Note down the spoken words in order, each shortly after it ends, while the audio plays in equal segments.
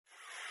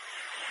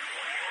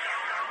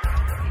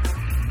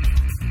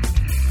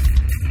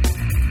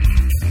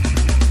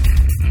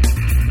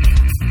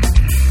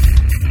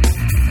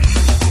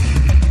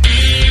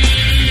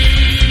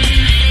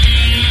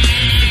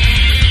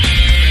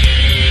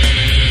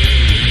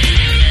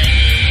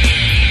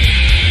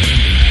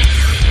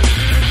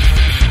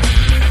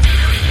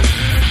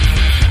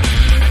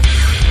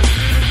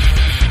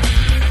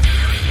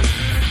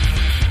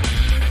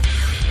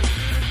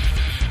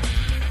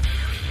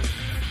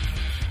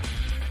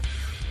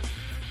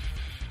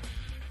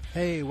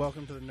Hey,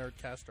 welcome to the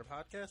Nerdcaster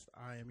podcast.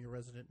 I am your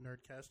resident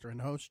Nerdcaster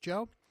and host,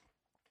 Joe.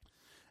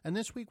 And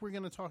this week we're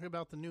going to talk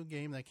about the new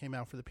game that came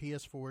out for the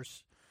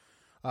PS4,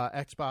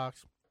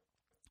 Xbox,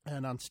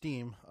 and on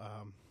Steam.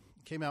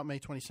 Came out May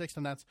 26th,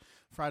 and that's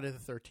Friday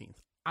the 13th.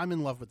 I'm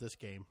in love with this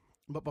game.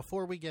 But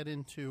before we get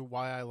into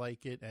why I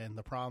like it and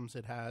the problems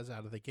it has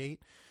out of the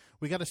gate,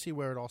 we got to see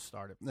where it all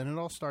started. And it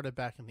all started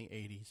back in the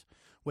 80s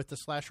with the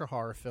slasher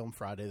horror film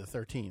Friday the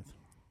 13th.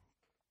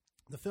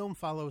 The film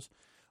follows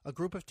a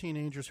group of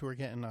teenagers who are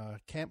getting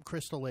Camp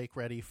Crystal Lake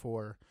ready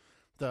for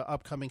the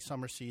upcoming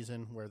summer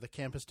season, where the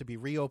camp is to be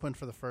reopened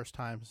for the first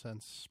time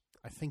since,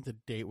 I think the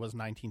date was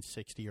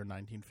 1960 or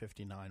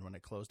 1959 when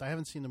it closed. I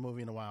haven't seen the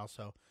movie in a while,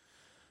 so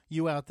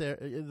you out there,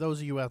 those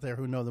of you out there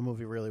who know the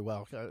movie really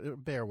well,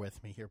 bear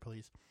with me here,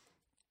 please.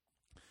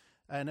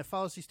 And it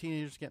follows these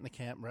teenagers getting the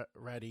camp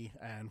ready,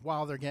 and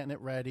while they're getting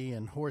it ready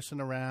and horsing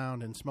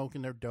around and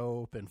smoking their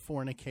dope and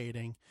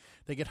fornicating,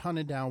 they get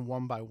hunted down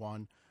one by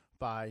one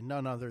by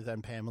none other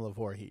than Pamela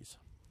Voorhees.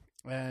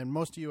 And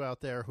most of you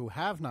out there who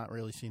have not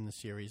really seen the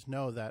series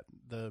know that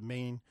the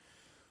main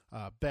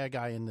bad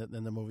guy in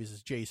the movies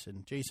is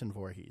Jason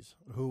Voorhees,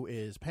 who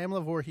is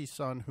Pamela Voorhees'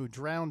 son who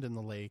drowned in the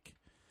lake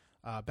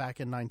back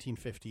in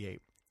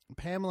 1958.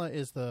 Pamela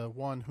is the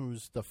one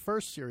who's the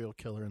first serial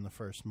killer in the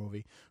first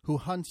movie, who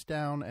hunts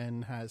down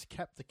and has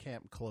kept the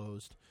camp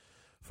closed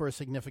for a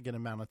significant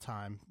amount of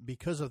time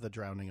because of the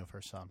drowning of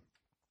her son.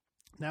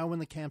 Now, when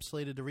the camp's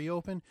slated to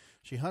reopen,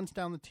 she hunts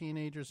down the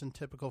teenagers in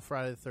typical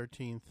Friday the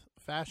 13th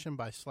fashion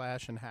by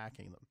slash and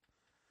hacking them.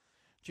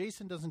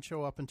 Jason doesn't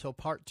show up until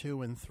part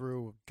 2 and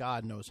through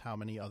God knows how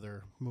many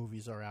other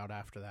movies are out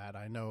after that.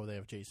 I know they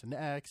have Jason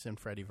X and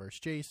Freddy vs.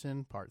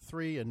 Jason, part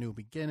 3, A New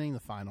Beginning, the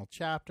final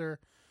chapter.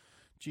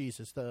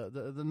 Jesus,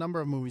 the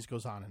number of movies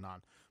goes on and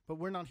on. But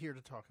we're not here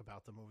to talk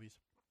about the movies.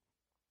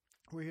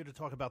 We're here to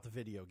talk about the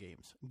video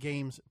games.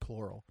 Games,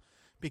 plural.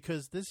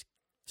 Because this,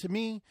 to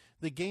me,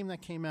 the game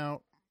that came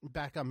out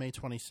back on May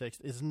 26th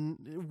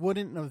it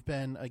wouldn't have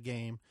been a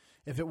game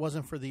if it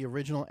wasn't for the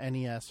original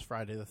NES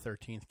Friday the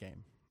 13th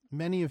game.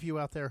 Many of you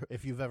out there,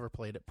 if you've ever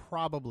played it,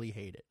 probably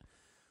hate it.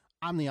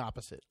 I'm the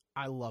opposite.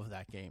 I love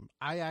that game.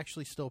 I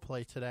actually still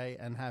play today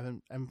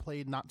and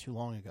played not too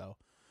long ago.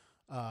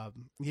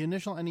 The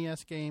initial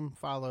NES game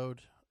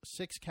followed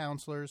 6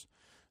 counselors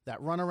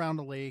that run around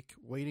a lake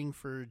waiting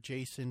for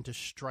Jason to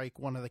strike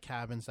one of the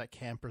cabins that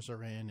campers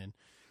are in, and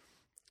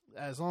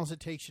as long as it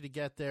takes you to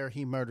get there,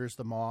 he murders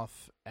them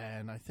off,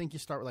 and I think you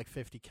start with like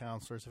 50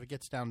 counselors. If it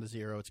gets down to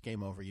 0, it's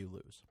game over, you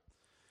lose.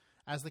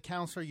 As the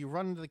counselor, you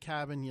run into the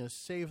cabin, you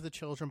save the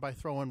children by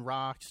throwing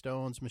rocks,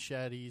 stones,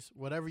 machetes,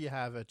 whatever you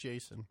have at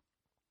Jason,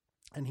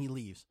 and he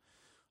leaves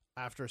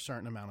after a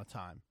certain amount of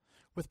time.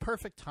 With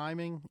perfect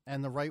timing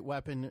and the right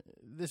weapon,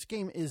 this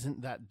game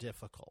isn't that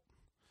difficult.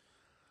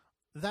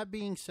 That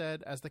being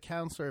said, as the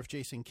counselor, if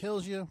Jason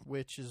kills you,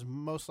 which is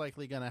most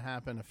likely going to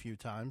happen a few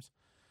times,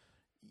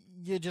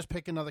 you just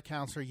pick another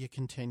counselor, you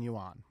continue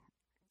on.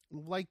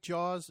 Like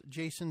Jaws,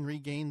 Jason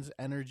regains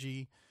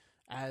energy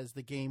as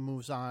the game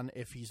moves on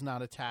if he's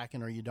not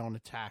attacking or you don't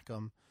attack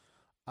him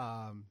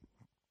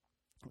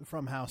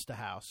from house to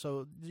house.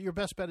 So your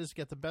best bet is to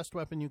get the best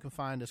weapon you can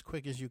find as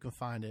quick as you can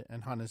find it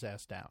and hunt his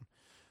ass down.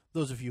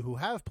 Those of you who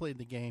have played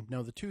the game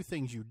know the 2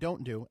 things you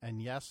don't do,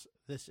 and yes,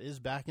 this is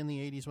back in the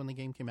 80s when the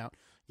game came out.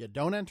 You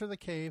don't enter the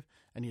cave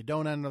and you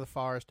don't enter the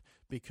forest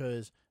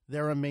because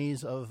they're a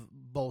maze of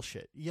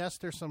bullshit. Yes,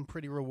 there's some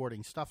pretty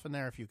rewarding stuff in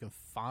there if you can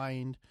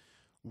find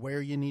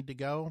where you need to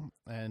go,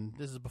 and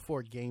this is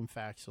before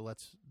GameFAQs, so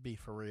let's be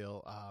for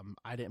real.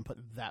 I didn't put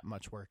that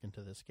much work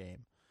into this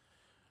game.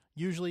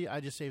 Usually,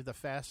 I just save the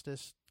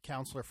fastest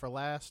counselor for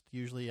last.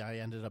 Usually, I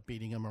ended up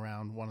beating him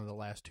around one of the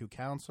last 2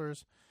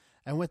 counselors.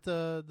 And with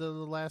the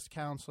last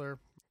counselor,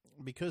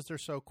 because they're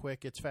so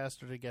quick, it's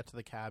faster to get to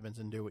the cabins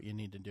and do what you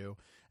need to do.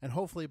 And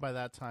hopefully by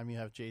that time you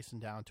have Jason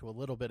down to a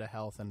little bit of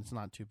health and it's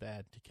not too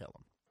bad to kill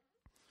him.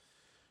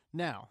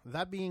 Now,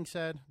 that being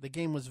said, the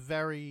game was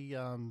very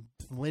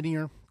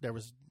linear.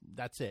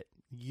 That's it.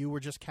 You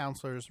were just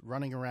counselors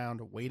running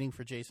around waiting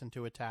for Jason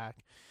to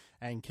attack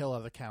and kill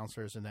other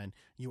counselors, and then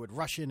you would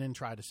rush in and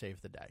try to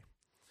save the day.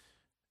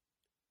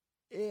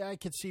 I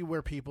could see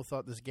where people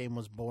thought this game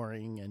was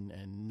boring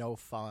and no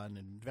fun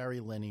and very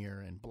linear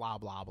and blah,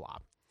 blah, blah.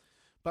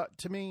 But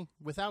to me,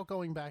 without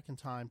going back in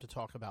time to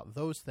talk about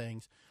those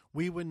things,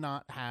 we would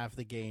not have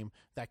the game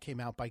that came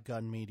out by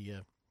Gun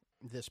Media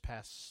this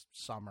past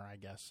summer, I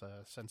guess,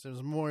 since it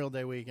was Memorial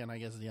Day weekend, I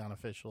guess the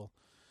unofficial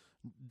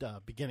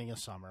beginning of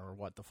summer or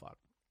what the fuck.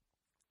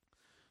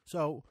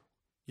 So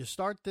you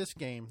start this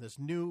game, this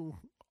new,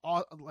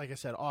 like I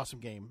said, awesome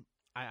game.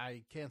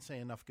 I can't say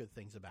enough good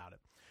things about it.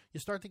 You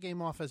start the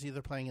game off as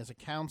either playing as a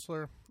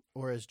counselor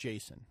or as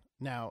Jason.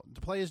 Now,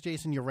 to play as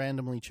Jason, you're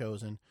randomly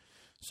chosen.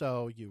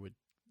 So you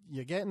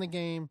get in the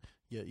game,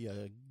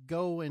 you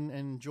go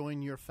and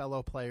join your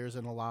fellow players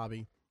in a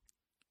lobby,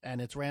 and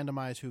it's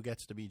randomized who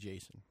gets to be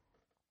Jason.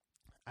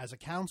 As a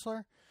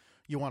counselor,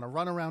 you want to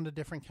run around to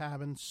different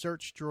cabins,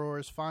 search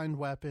drawers, find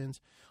weapons,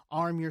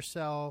 arm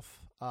yourself,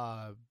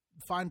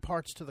 find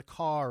parts to the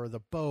car or the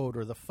boat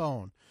or the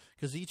phone,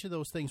 because each of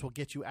those things will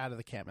get you out of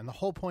the camp. And the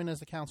whole point as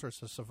the counselor is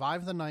to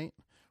survive the night,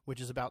 which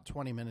is about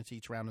 20 minutes.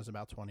 Each round is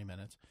about 20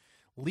 minutes.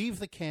 Leave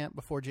the camp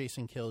before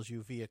Jason kills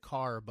you via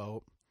car or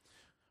boat,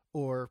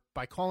 or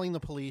by calling the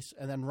police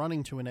and then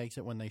running to an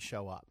exit when they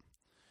show up.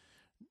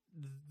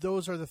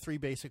 Those are the three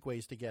basic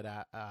ways to get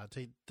at,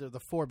 the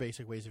four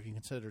basic ways if you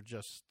consider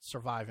just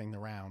surviving the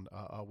round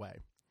away.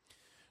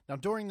 Now,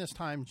 during this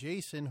time,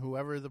 Jason,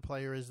 whoever the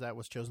player is that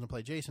was chosen to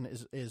play Jason,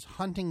 is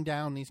hunting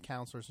down these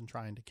counselors and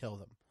trying to kill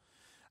them.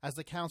 As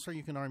the counselor,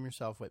 you can arm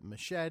yourself with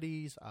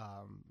machetes,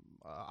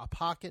 a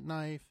pocket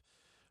knife,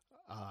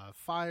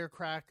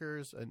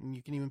 firecrackers, and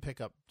you can even pick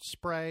up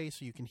spray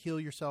so you can heal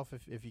yourself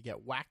if you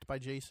get whacked by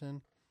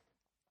Jason.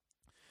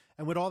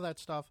 And with all that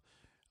stuff,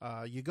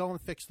 you go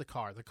and fix the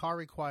car. The car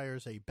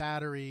requires a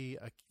battery,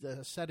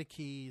 a set of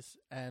keys,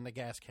 and a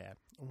gas can.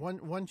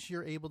 Once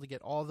you're able to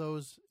get all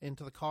those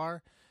into the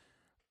car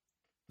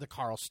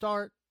will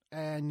start,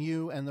 and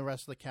you and the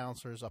rest of the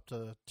counselors, up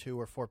to 2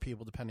 or 4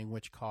 people, depending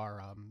which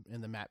car in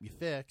the map you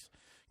fix,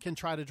 can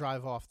try to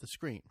drive off the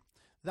screen.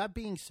 That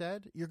being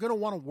said, you're going to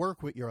want to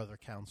work with your other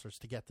counselors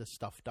to get this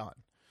stuff done.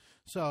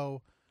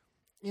 So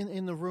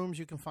in the rooms,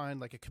 you can find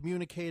like a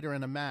communicator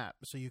and a map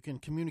so you can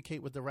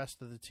communicate with the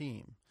rest of the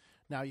team.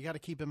 Now, you got to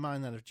keep in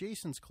mind that if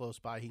Jason's close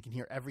by, he can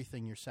hear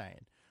everything you're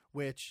saying,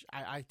 which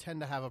I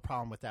tend to have a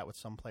problem with that with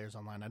some players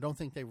online. I don't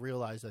think they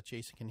realize that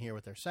Jason can hear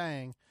what they're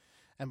saying.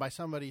 And by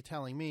somebody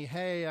telling me,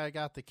 hey, I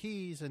got the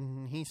keys,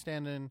 and he's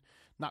standing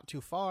not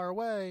too far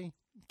away,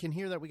 can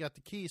hear that we got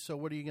the keys, so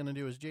what are you going to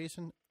do as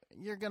Jason?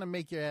 You're going to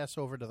make your ass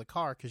over to the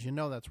car because you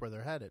know that's where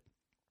they're headed.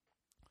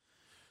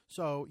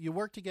 So you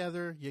work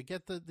together, you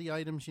get the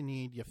items you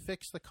need, you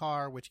fix the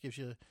car, which gives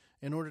you,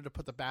 in order to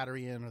put the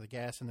battery in or the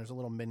gas in, there's a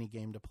little mini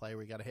game to play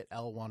where you got to hit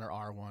L1 or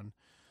R1.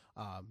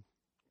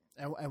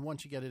 And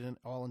once you get it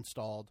all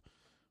installed,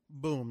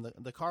 boom,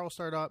 the car will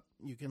start up.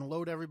 You can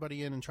load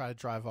everybody in and try to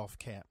drive off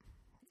camp.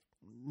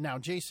 Now,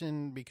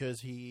 Jason,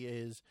 because he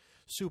is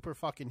super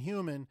fucking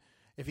human,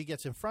 if he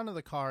gets in front of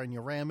the car and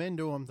you ram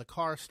into him, the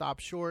car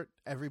stops short,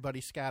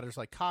 everybody scatters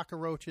like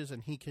cockroaches,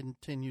 and he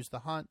continues the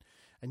hunt,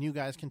 and you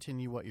guys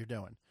continue what you're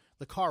doing.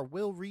 The car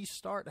will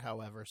restart,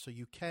 however, so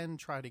you can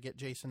try to get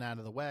Jason out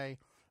of the way,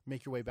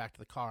 make your way back to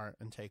the car,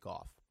 and take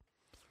off.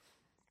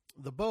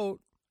 The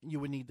boat,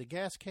 you would need the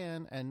gas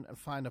can and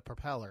find a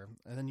propeller,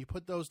 and then you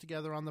put those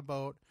together on the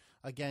boat,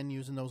 again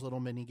using those little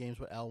mini games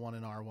with L1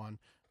 and R1.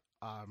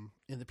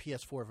 In the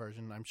PS4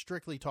 version. I'm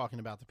strictly talking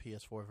about the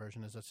PS4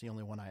 version as that's the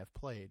only one I have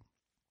played.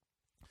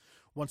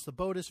 Once the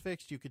boat is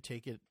fixed, you could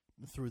take it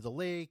through the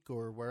lake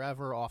or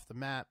wherever off the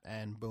map,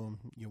 and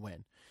boom, you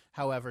win.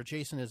 However,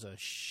 Jason is a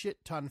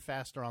shit ton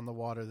faster on the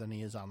water than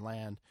he is on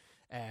land,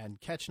 and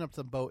catching up to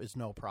the boat is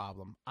no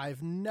problem.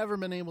 I've never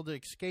been able to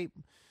escape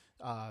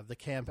the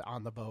camp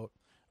on the boat.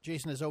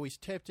 Jason has always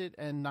tipped it,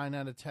 and 9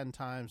 out of 10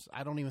 times,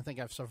 I don't even think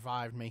I've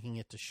survived making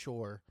it to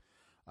shore,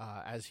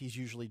 as he's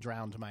usually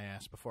drowned to my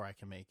ass before I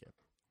can make it.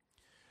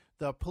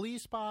 The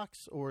police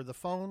box or the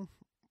phone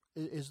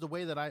is the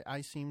way that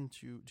I seem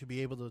to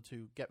be able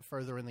to get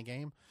further in the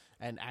game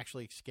and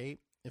actually escape.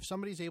 If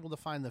somebody's able to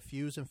find the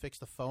fuse and fix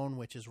the phone,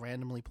 which is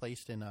randomly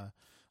placed in a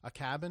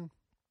cabin,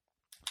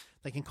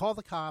 they can call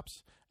the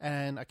cops,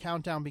 and a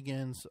countdown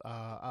begins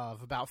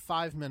of about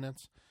 5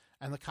 minutes,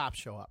 and the cops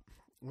show up.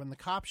 When the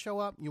cops show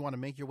up, you want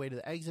to make your way to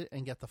the exit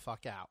and get the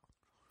fuck out.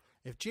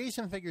 If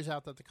Jason figures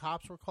out that the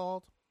cops were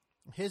called,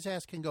 his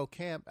ass can go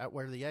camp at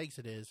where the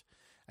exit is,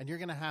 and you're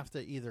going to have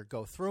to either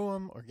go through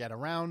him or get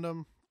around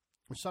him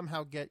or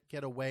somehow get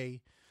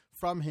away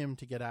from him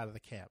to get out of the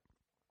camp.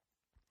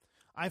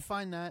 I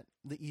find that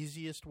the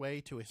easiest way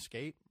to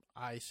escape.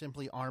 I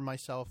simply arm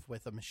myself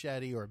with a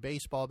machete or a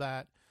baseball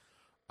bat.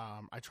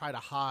 I try to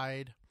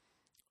hide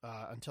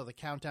until the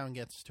countdown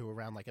gets to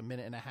around like a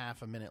minute and a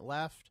half, a minute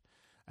left.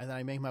 And then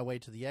I make my way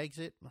to the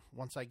exit.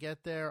 Once I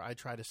get there, I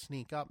try to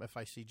sneak up. If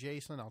I see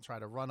Jason, I'll try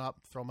to run up,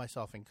 throw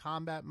myself in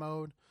combat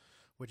mode,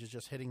 which is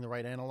just hitting the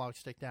right analog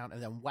stick down,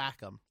 and then whack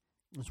him.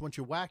 Because once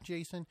you whack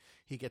Jason,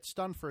 he gets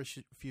stunned for a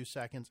few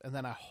seconds, and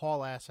then I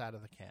haul ass out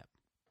of the camp.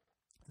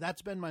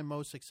 That's been my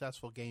most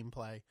successful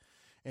gameplay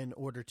in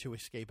order to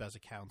escape as a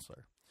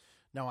counselor.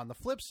 Now, on the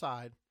flip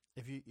side,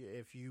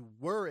 if you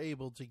were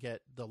able to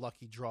get the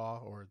lucky draw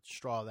or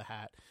straw of the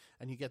hat,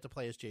 and you get to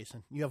play as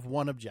Jason, you have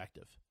one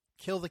objective.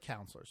 Kill the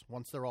counselors.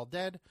 Once they're all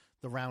dead,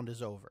 the round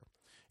is over.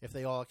 If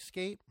they all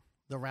escape,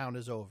 the round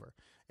is over.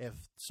 If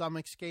some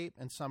escape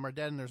and some are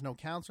dead and there's no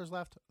counselors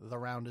left, the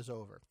round is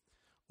over.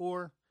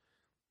 Or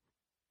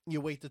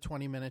you wait the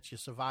 20 minutes, you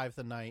survive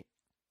the night,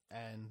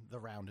 and the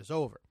round is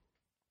over.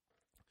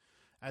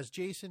 As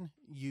Jason,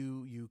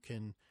 you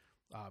can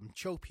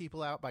choke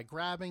people out by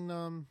grabbing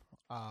them,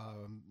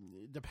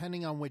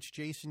 depending on which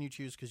Jason you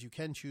choose, because you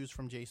can choose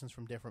from Jasons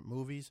from different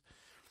movies.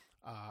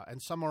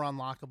 And some are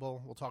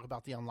unlockable. We'll talk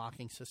about the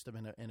unlocking system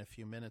in a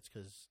few minutes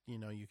because,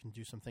 you can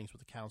do some things with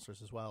the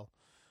counselors as well.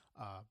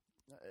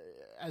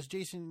 As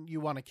Jason, you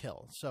want to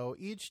kill. So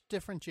each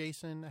different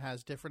Jason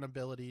has different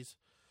abilities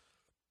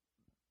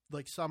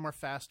Like some are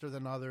faster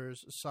than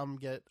others. Some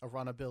get a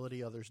run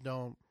ability, others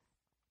don't.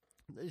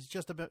 It's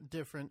just a bit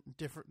different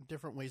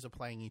ways of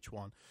playing each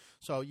one.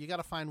 So you got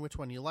to find which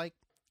one you like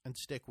and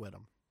stick with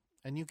them.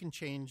 And you can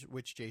change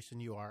which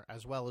Jason you are,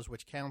 as well as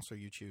which counselor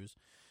you choose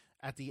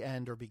at the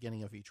end or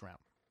beginning of each round.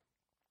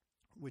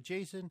 With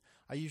Jason,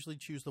 I usually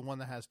choose the one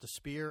that has the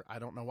spear. I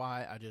don't know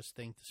why. I just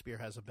think the spear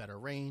has a better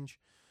range.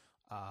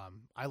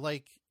 I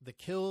like the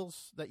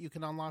kills that you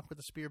can unlock with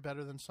the spear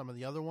better than some of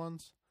the other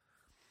ones.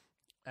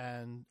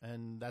 And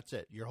that's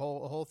it. Your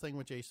whole thing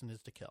with Jason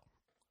is to kill.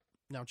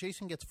 Now,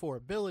 Jason gets 4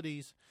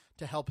 abilities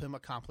to help him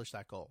accomplish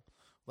that goal.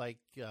 Like,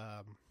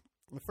 the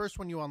first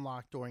one you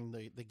unlock during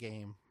the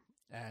game,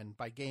 and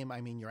by game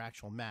I mean your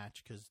actual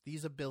match, because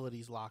these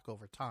abilities lock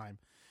over time.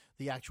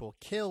 The actual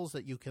kills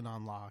that you can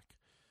unlock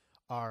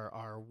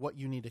are what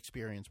you need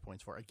experience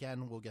points for.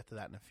 Again, we'll get to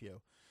that in a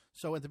few.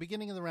 So at the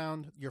beginning of the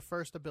round, your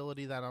first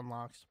ability that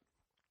unlocks,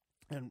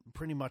 and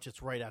pretty much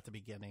it's right at the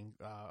beginning,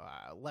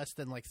 less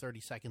than like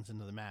 30 seconds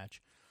into the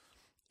match,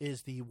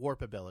 is the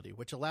warp ability,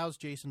 which allows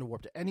Jason to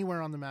warp to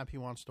anywhere on the map he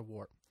wants to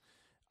warp.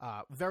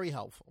 Very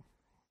helpful.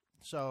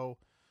 So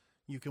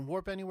you can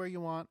warp anywhere you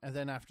want, and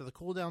then after the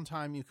cooldown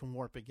time, you can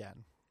warp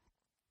again.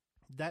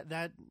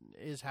 That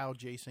is how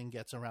Jason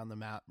gets around the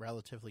map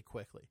relatively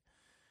quickly.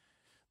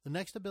 The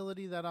next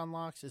ability that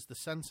unlocks is the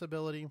Sense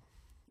ability,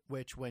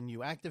 which when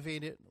you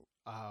activate it,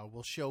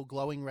 will show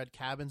glowing red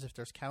cabins if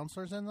there's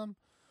counselors in them,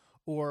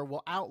 or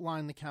will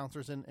outline the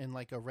counselors in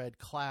like a red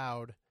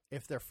cloud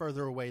if they're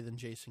further away than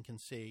Jason can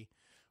see,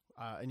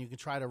 and you can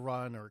try to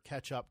run or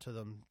catch up to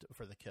them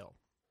for the kill.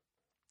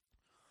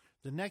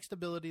 The next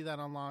ability that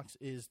unlocks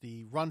is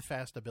the Run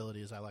Fast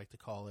ability, as I like to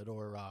call it,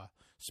 or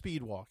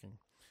Speed Walking,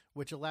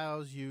 which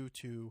allows you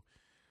to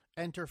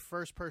enter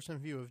first-person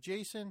view of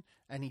Jason,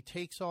 and he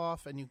takes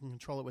off, and you can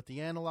control it with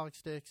the analog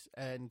sticks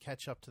and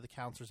catch up to the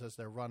counselors as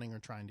they're running or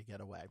trying to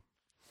get away.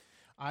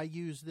 I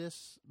use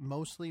this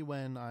mostly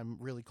when I'm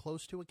really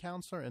close to a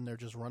counselor and they're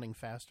just running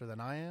faster than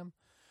I am,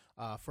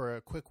 for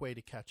a quick way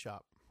to catch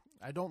up.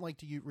 I don't like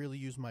to really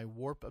use my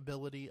warp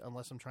ability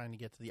unless I'm trying to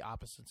get to the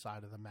opposite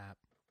side of the map.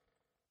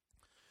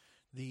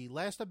 The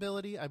last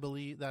ability I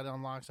believe that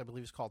unlocks,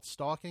 is called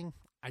Stalking.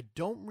 I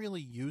don't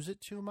really use it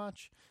too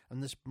much,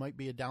 and this might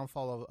be a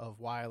downfall of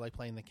why I like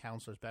playing the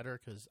counselors better,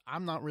 because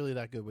I'm not really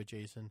that good with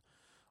Jason.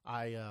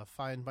 I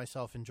find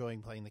myself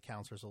enjoying playing the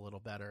counselors a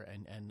little better,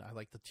 and I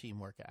like the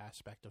teamwork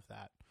aspect of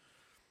that.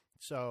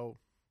 So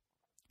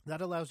that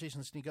allows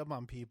Jason to sneak up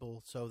on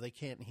people so they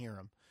can't hear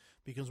him.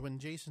 Because when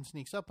Jason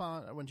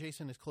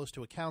is close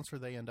to a counselor,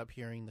 they end up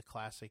hearing the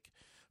classic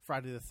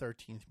Friday the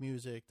 13th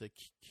music, the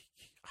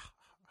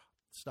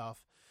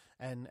stuff.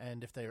 And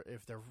if they're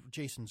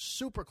Jason's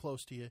super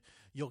close to you,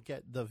 you'll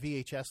get the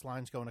VHS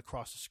lines going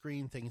across the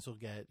screen. Things will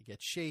get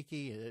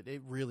shaky.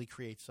 It really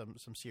creates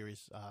some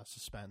serious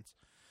suspense.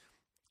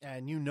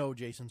 And you know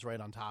Jason's right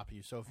on top of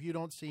you. So if you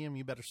don't see him,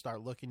 you better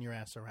start looking your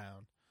ass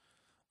around.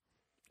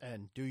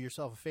 And do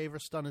yourself a favor,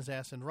 stun his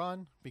ass and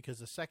run, because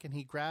the second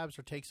he grabs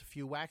or takes a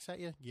few whacks at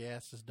you, your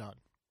ass is done.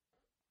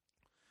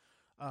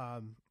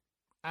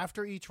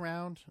 After each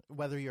round,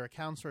 whether you're a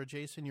counselor or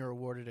Jason, you're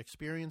awarded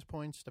experience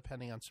points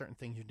depending on certain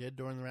things you did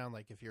during the round.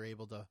 Like if you're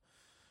able to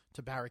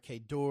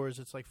barricade doors,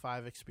 it's like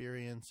 5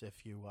 experience.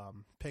 If you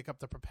pick up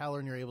the propeller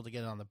and you're able to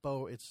get on the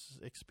boat, it's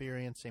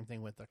experience. Same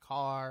thing with the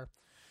car.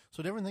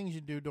 So different things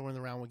you do during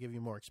the round will give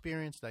you more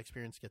experience. That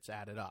experience gets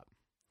added up.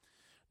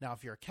 Now,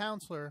 if you're a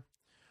counselor,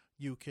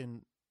 you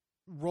can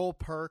roll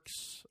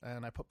perks,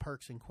 and I put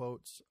perks in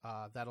quotes,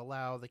 that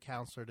allow the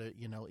counselor to,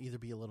 either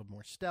be a little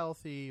more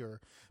stealthy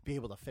or be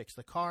able to fix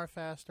the car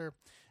faster.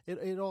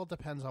 It all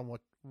depends on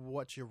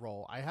what you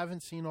roll. I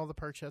haven't seen all the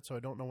perks yet, so I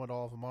don't know what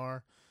all of them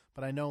are,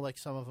 but I know like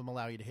some of them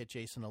allow you to hit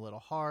Jason a little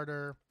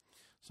harder.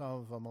 Some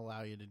of them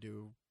allow you to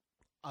do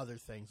other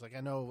things. Like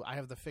I know I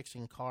have the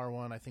fixing car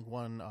one. I think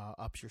one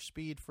ups your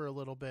speed for a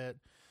little bit.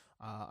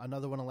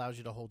 Another one allows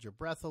you to hold your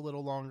breath a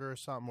little longer or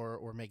something,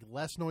 or make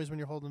less noise when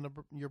you're holding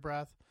your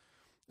breath.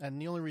 And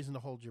the only reason to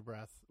hold your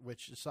breath,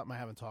 which is something I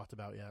haven't talked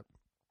about yet,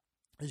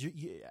 is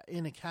you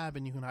in a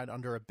cabin you can hide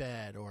under a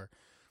bed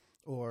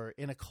or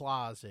in a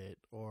closet,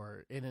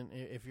 or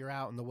if you're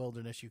out in the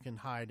wilderness you can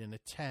hide in a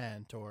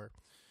tent or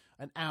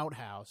an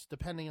outhouse.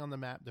 Depending on the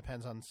map,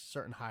 depends on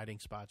certain hiding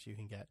spots you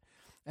can get.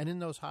 And in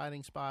those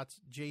hiding spots,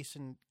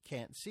 Jason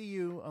can't see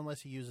you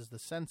unless he uses the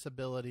Sense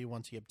ability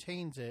once he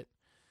obtains it.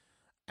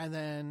 And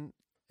then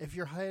if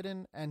you're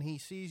hidden and he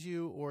sees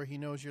you or he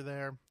knows you're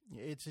there,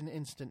 it's an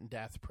instant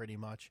death pretty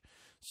much.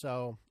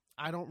 So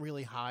I don't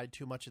really hide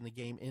too much in the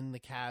game in the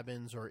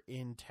cabins or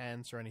in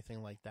tents or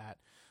anything like that.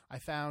 I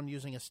found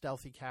using a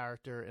stealthy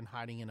character and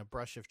hiding in a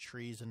brush of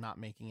trees and not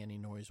making any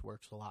noise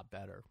works a lot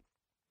better.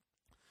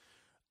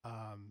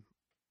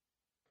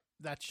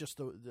 That's just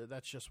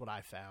what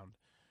I found.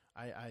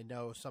 I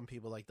know some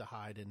people like to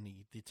hide in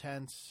the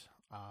tents,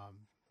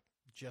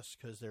 just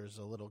because there's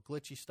a little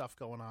glitchy stuff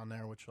going on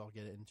there, which I'll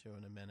get into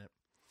in a minute.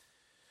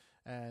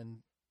 And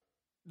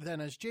then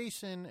as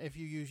Jason, if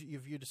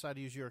you decide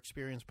to use your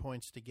experience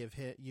points to give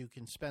hit, you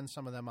can spend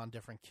some of them on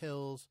different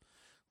kills.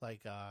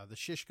 the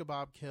shish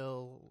kebab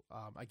kill.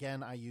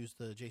 Again, I use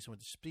the Jason with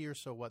the spear,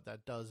 so what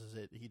that does is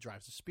he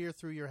drives the spear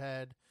through your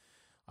head,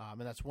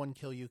 and that's one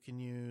kill you can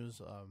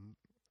use.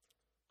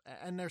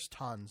 And there's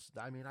tons.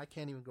 I mean, I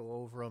can't even go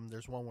over them.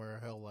 There's one where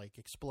he'll like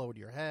explode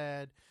your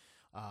head.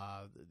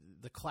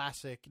 The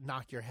classic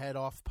knock your head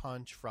off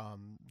punch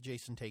from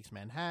Jason Takes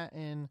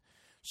Manhattan.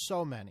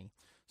 So many.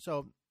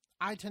 So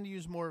I tend to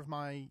use more of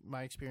my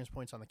experience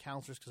points on the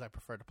counselors because I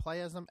prefer to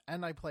play as them,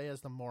 and I play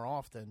as them more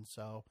often.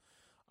 So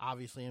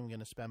obviously I'm going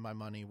to spend my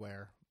money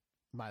where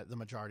the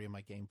majority of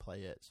my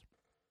gameplay is.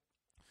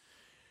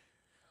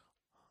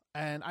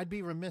 And I'd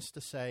be remiss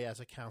to say, as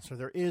a counselor,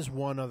 there is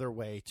one other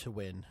way to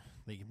win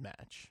the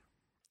match,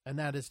 and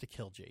that is to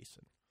kill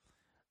Jason.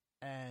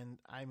 And,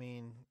 I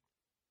mean,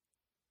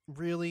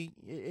 really,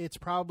 it's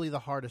probably the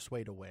hardest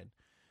way to win.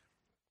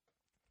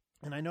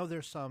 And I know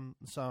there's some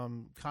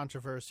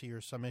controversy or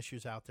some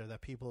issues out there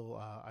that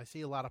people, I see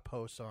a lot of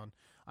posts on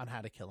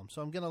how to kill him.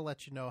 So I'm going to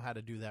let you know how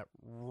to do that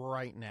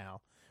right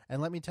now.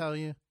 And let me tell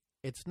you,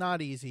 it's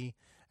not easy,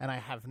 and I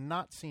have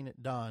not seen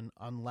it done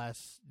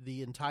unless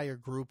the entire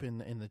group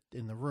in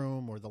the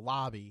room or the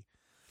lobby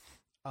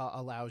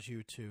allows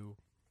it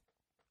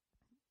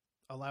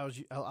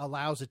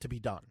to be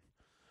done.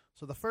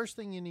 So the first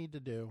thing you need to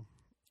do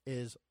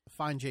is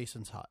find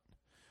Jason's hut.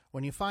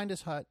 When you find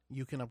his hut,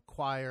 you can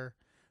acquire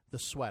the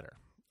sweater,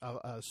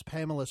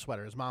 Pamela's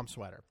sweater, his mom's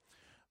sweater.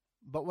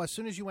 But as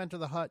soon as you enter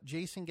the hut,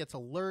 Jason gets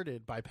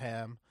alerted by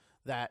Pam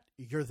that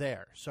you're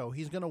there. So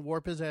he's going to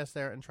warp his ass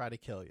there and try to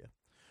kill you.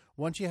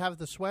 Once you have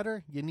the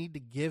sweater, you need to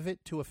give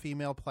it to a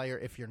female player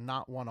if you're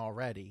not one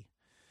already.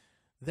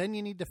 Then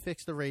you need to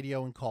fix the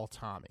radio and call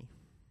Tommy.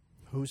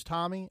 Who's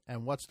Tommy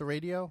and what's the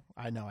radio?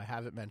 I know I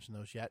haven't mentioned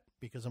those yet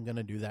because I'm going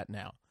to do that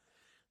now.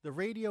 The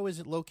radio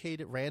is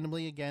located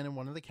randomly again in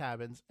one of the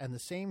cabins, and the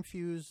same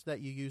fuse that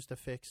you use to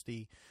fix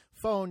the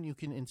phone you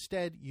can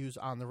instead use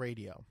on the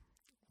radio.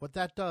 What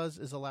that does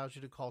is allows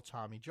you to call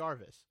Tommy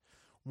Jarvis.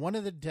 One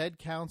of the dead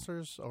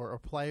counselors or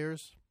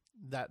players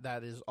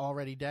that is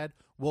already dead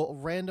will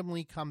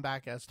randomly come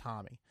back as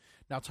Tommy.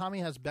 Now, Tommy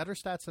has better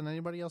stats than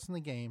anybody else in the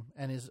game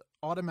and is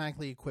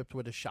automatically equipped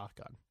with a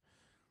shotgun.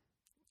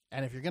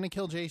 And if you're going to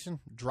kill Jason,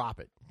 drop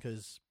it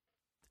because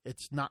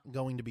it's not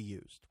going to be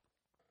used.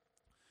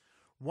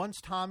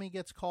 Once Tommy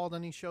gets called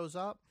and he shows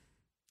up,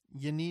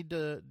 you need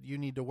to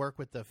work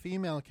with the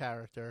female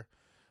character.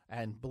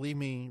 And believe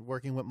me,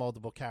 working with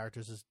multiple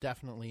characters is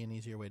definitely an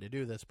easier way to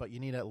do this, but you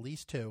need at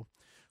least two.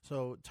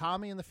 So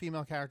Tommy and the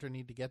female character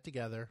need to get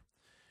together.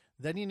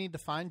 Then you need to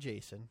find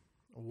Jason.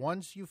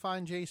 Once you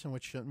find Jason,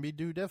 which shouldn't be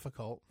too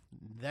difficult,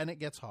 then it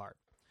gets hard.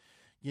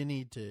 You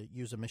need to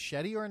use a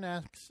machete or an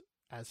axe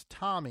as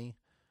Tommy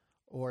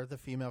or the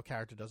female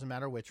character, doesn't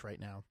matter which right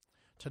now,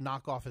 to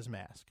knock off his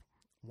mask.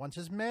 Once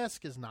his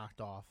mask is knocked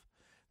off,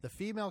 the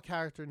female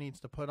character needs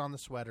to put on the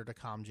sweater to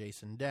calm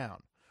Jason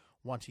down.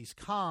 Once he's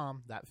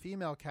calm, that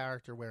female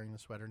character wearing the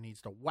sweater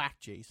needs to whack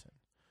Jason.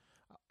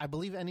 I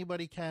believe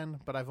anybody can,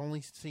 but I've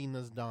only seen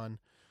this done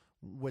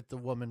with the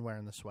woman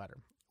wearing the sweater.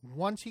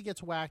 Once he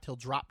gets whacked, he'll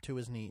drop to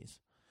his knees.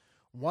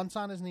 Once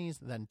on his knees,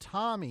 then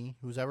Tommy,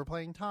 who's ever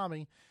playing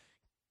Tommy,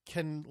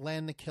 can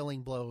land the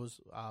killing blows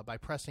by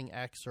pressing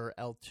X or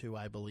L2,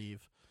 I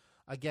believe.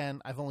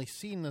 Again, I've only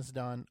seen this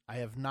done. I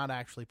have not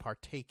actually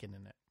partaken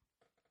in it.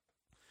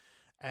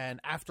 And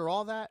after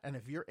all that, and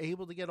if you're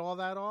able to get all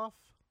that off,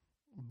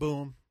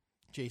 boom,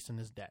 Jason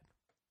is dead.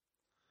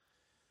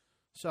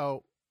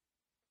 So,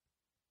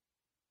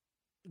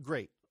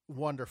 great,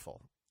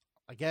 wonderful.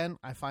 Again,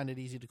 I find it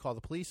easy to call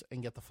the police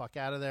and get the fuck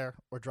out of there,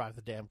 or drive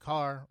the damn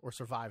car, or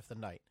survive the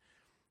night.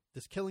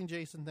 This killing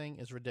Jason thing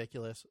is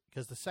ridiculous,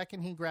 because the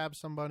second he grabs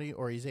somebody,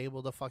 or he's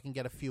able to fucking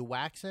get a few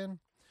whacks in,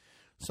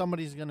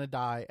 somebody's going to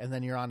die, and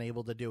then you're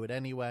unable to do it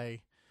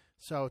anyway.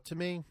 So, to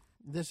me,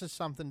 this is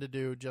something to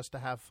do just to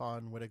have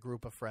fun with a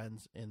group of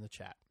friends in the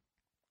chat.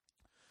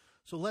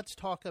 So let's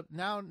talk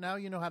now. Now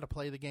you know how to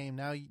play the game.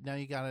 Now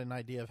you got an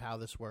idea of how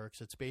this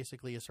works. It's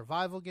basically a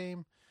survival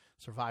game.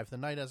 Survive the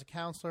night as a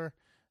counselor.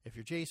 If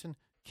you're Jason,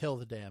 kill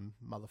the damn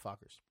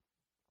motherfuckers.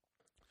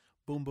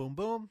 Boom, boom,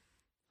 boom.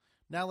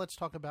 Now let's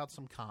talk about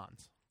some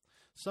cons.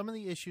 Some of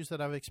the issues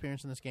that I've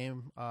experienced in this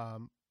game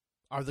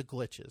are the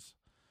glitches.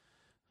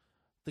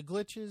 The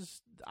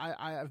glitches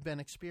I've been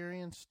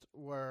experienced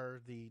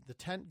were the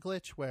tent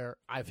glitch, where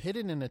I've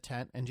hidden in a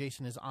tent and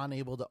Jason is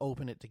unable to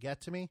open it to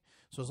get to me.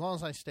 So as long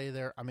as I stay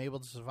there, I'm able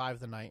to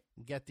survive the night,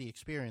 get the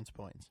experience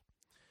points.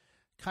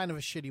 Kind of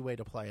a shitty way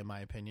to play, in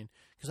my opinion,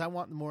 because I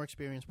want more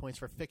experience points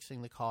for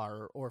fixing the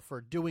car or for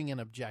doing an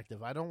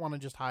objective. I don't want to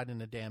just hide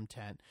in a damn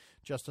tent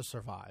just to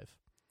survive.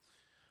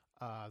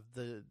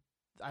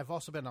 I've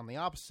also been on the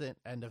opposite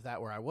end of that,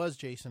 where I was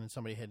Jason and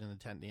somebody hid in the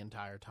tent the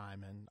entire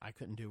time and I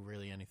couldn't do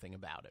really anything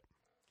about it.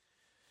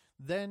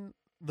 Then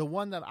the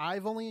one that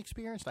I've only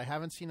experienced, I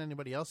haven't seen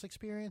anybody else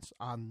experience,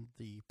 on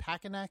the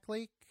Packanack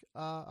Lake,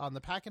 on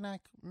the Packanack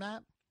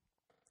map.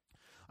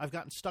 I've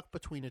gotten stuck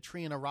between a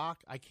tree and a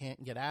rock. I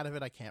can't get out of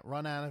it. I can't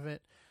run out of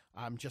it.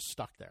 I'm just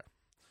stuck there.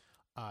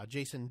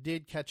 Jason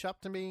did catch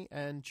up to me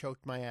and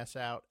choked my ass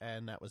out,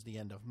 and that was the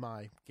end of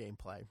my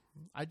gameplay.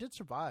 I did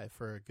survive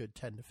for a good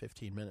 10 to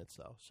 15 minutes,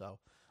 though, so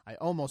I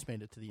almost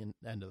made it to the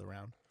end of the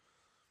round.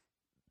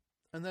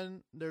 And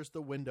then there's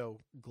the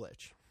window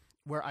glitch,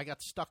 where I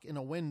got stuck in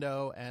a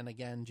window, and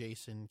again,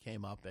 Jason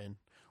came up and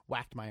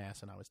whacked my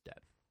ass, and I was dead.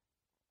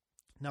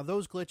 Now,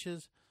 those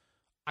glitches,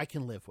 I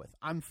can live with.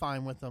 I'm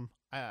fine with them.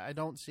 I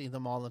don't see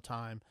them all the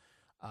time.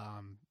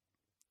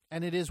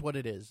 And it is what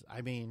it is.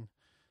 I mean,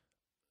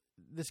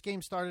 this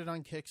game started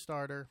on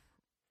Kickstarter,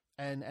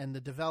 and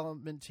the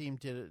development team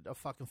did a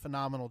fucking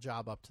phenomenal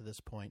job up to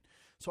this point.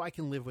 So I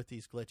can live with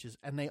these glitches,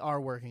 and they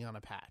are working on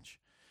a patch.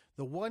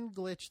 The one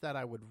glitch that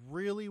I would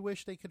really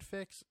wish they could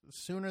fix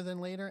sooner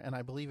than later, and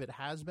I believe it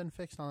has been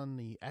fixed on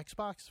the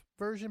Xbox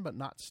version, but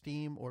not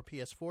Steam or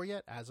PS4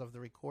 yet, as of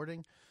the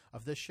recording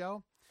of this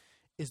show,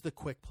 is the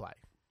quick play.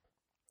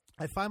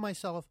 I find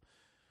myself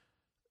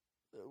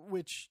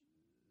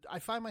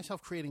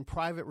creating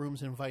private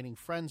rooms and inviting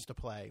friends to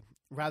play,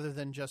 rather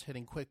than just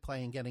hitting quick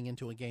play and getting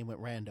into a game with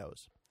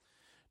randos.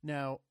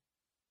 Now,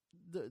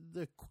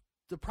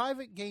 the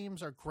private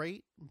games are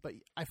great, but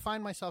I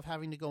find myself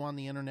having to go on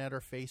the internet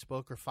or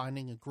Facebook or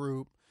finding a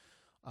group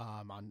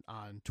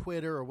on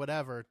Twitter or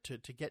whatever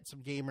to get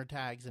some gamer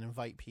tags and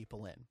invite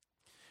people in.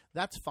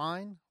 That's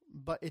fine,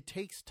 but it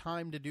takes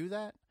time to do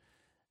that.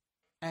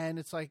 And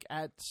it's like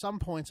at some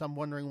points I'm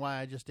wondering why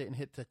I just didn't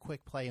hit the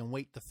quick play and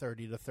wait the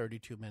 30 to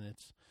 32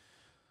 minutes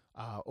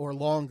or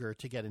longer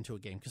to get into a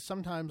game. Because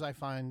sometimes I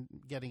find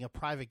getting a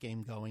private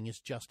game going is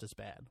just as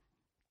bad.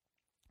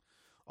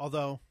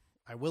 Although,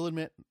 I will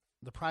admit,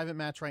 the private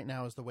match right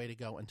now is the way to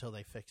go until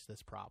they fix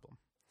this problem.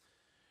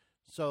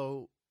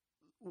 So,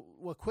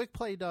 what Quick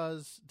Play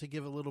does, to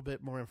give a little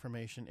bit more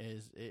information,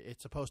 is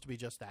it's supposed to be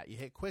just that. You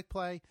hit Quick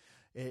Play,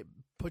 it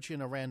puts you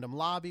in a random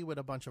lobby with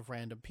a bunch of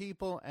random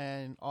people,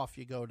 and off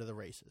you go to the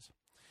races.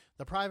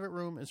 The private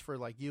room is for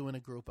like you and a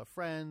group of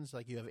friends,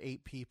 like you have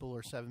 8 people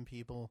or 7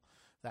 people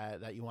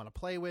that you want to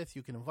play with.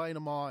 You can invite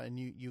them all, and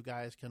you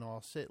guys can all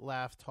sit,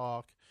 laugh,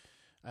 talk,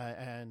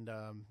 and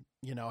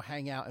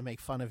hang out and make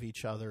fun of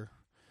each other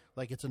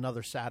like it's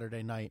another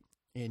Saturday night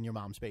in your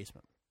mom's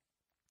basement.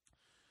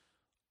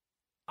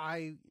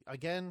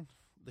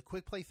 The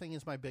quick play thing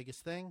is my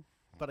biggest thing,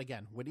 but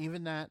again, with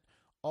even that,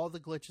 all the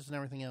glitches and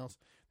everything else,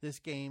 this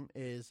game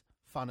is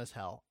fun as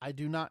hell. I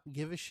do not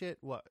give a shit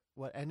what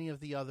any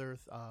of the other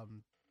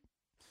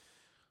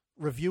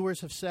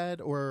reviewers have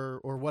said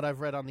or what I've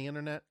read on the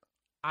internet.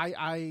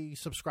 I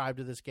subscribe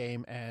to this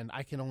game, and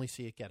I can only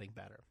see it getting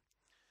better.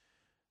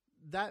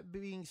 That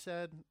being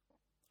said,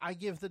 I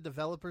give the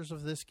developers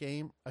of this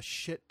game a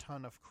shit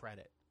ton of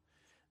credit.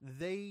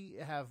 They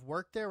have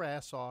worked their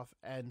ass off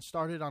and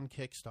started on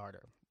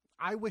Kickstarter.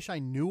 I wish I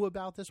knew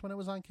about this when it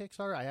was on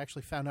Kickstarter. I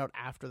actually found out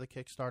after the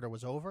Kickstarter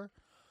was over.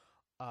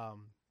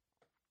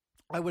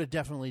 I would have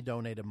definitely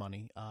donated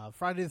money.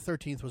 Friday the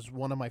 13th was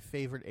one of my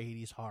favorite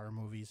 80s horror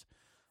movies.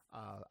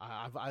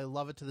 I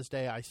love it to this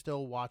day. I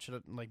still watch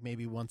it like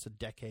maybe once a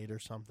decade or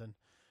something.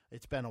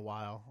 It's been a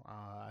while.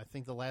 I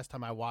think the last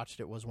time I watched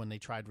it was when they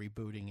tried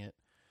rebooting it.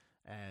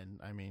 And,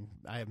 I mean,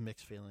 I have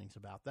mixed feelings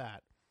about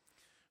that.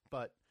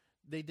 But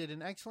they did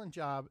an excellent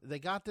job. They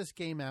got this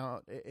game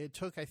out. It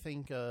took, I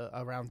think,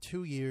 around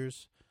 2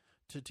 years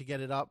to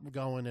get it up,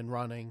 going, and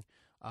running.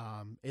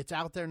 It's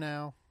out there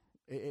now.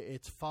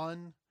 It's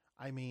fun.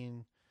 I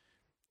mean,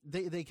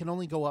 they can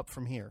only go up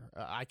from here.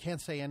 I can't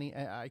say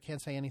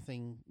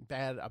anything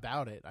bad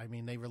about it. I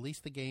mean, they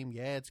released the game.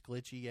 Yeah, it's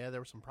glitchy. Yeah,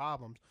 there were some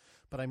problems.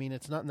 But, I mean,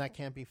 it's nothing that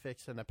can't be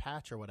fixed in a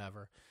patch or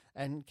whatever.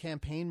 And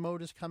campaign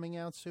mode is coming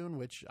out soon,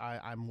 which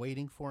I'm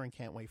waiting for and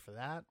can't wait for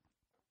that.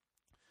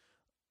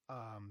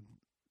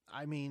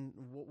 I mean,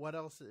 what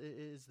else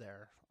is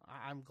there?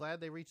 I'm glad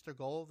they reached their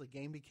goal. The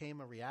game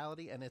became a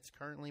reality, and it's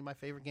currently my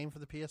favorite game for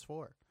the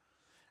PS4.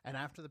 And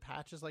after the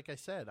patches, like I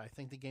said, I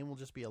think the game will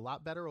just be a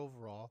lot better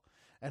overall,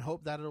 and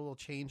hope that it will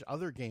change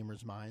other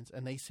gamers' minds,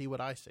 and they see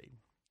what I see.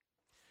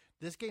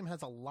 This game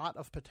has a lot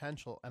of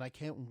potential, and I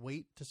can't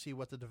wait to see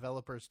what the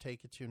developers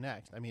take it to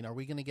next. I mean, are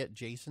we going to get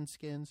Jason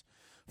skins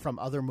from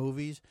other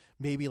movies?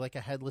 Maybe like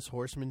a Headless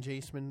Horseman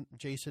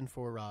Jason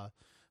for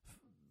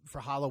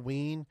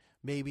Halloween?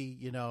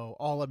 Maybe,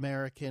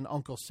 All-American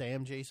Uncle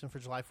Sam Jason for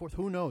July 4th?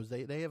 Who knows?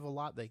 They have a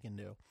lot they can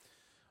do.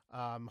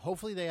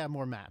 Hopefully they have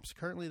more maps.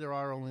 Currently there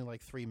are only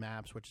like 3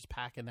 maps, which is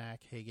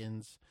Packanack,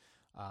 Higgins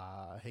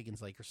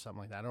Lake or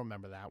something like that. I don't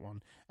remember that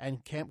one.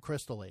 And Camp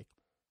Crystal Lake.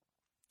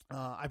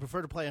 I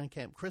prefer to play on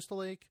Camp Crystal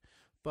Lake,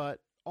 but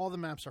all the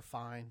maps are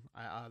fine.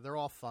 They're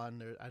all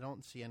fun. I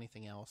don't see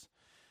anything else.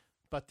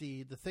 But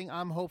the thing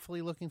I'm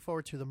hopefully looking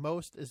forward to the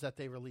most is that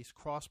they release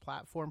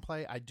cross-platform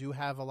play. I do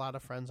have a lot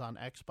of friends on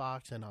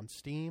Xbox and on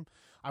Steam.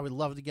 I would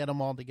love to get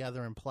them all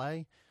together and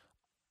play,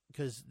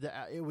 because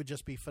it would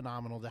just be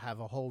phenomenal to have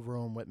a whole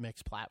room with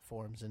mixed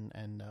platforms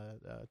and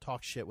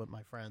talk shit with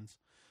my friends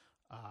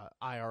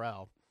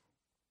IRL.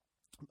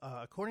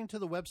 According to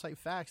the website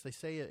facts, they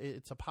say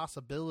it's a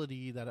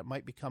possibility that it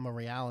might become a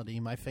reality.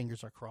 My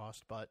fingers are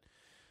crossed, but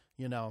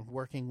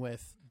working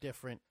with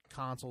different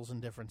consoles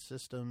and different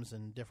systems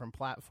and different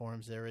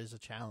platforms, there is a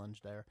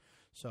challenge there.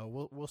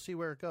 So we'll see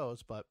where it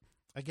goes. But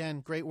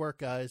again, great work,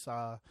 guys.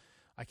 I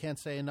can't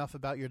say enough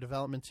about your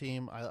development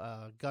team.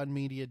 Gun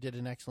Media did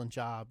an excellent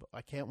job.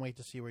 I can't wait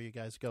to see where you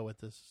guys go with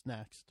this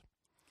next.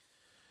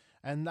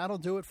 And that'll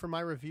do it for my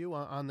review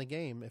on the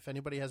game. If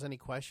anybody has any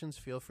questions,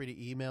 feel free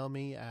to email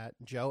me at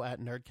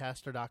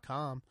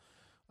joe@nerdcaster.com.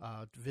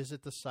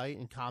 Visit the site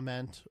and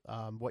comment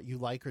what you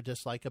like or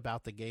dislike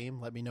about the game.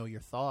 Let me know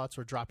your thoughts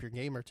or drop your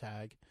gamer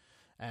tag,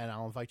 and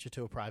I'll invite you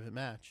to a private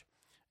match.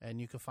 And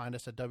you can find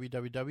us at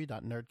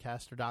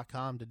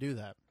www.nerdcaster.com to do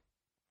that.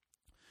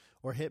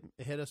 Or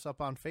hit us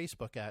up on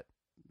Facebook at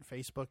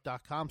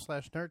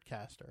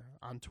facebook.com/nerdcaster,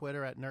 on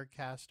Twitter at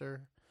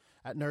nerdcaster,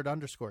 at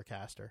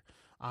nerd_caster,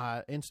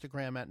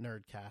 Instagram at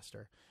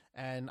nerdcaster.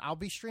 And I'll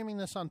be streaming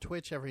this on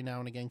Twitch every now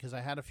and again because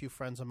I had a few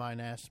friends of mine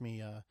ask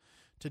me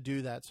to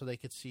do that so they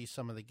could see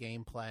some of the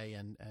gameplay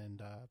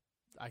and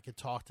I could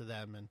talk to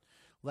them and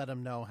let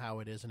them know how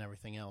it is and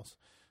everything else.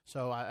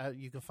 So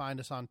you can find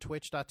us on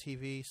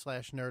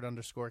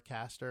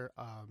twitch.tv/nerd_caster.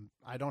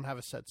 I don't have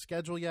a set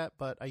schedule yet,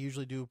 but I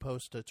usually do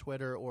post to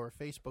Twitter or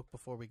Facebook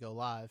before we go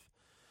live.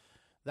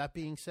 That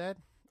being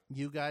said,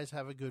 you guys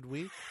have a good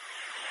week.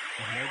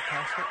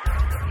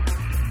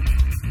 Nerdcaster.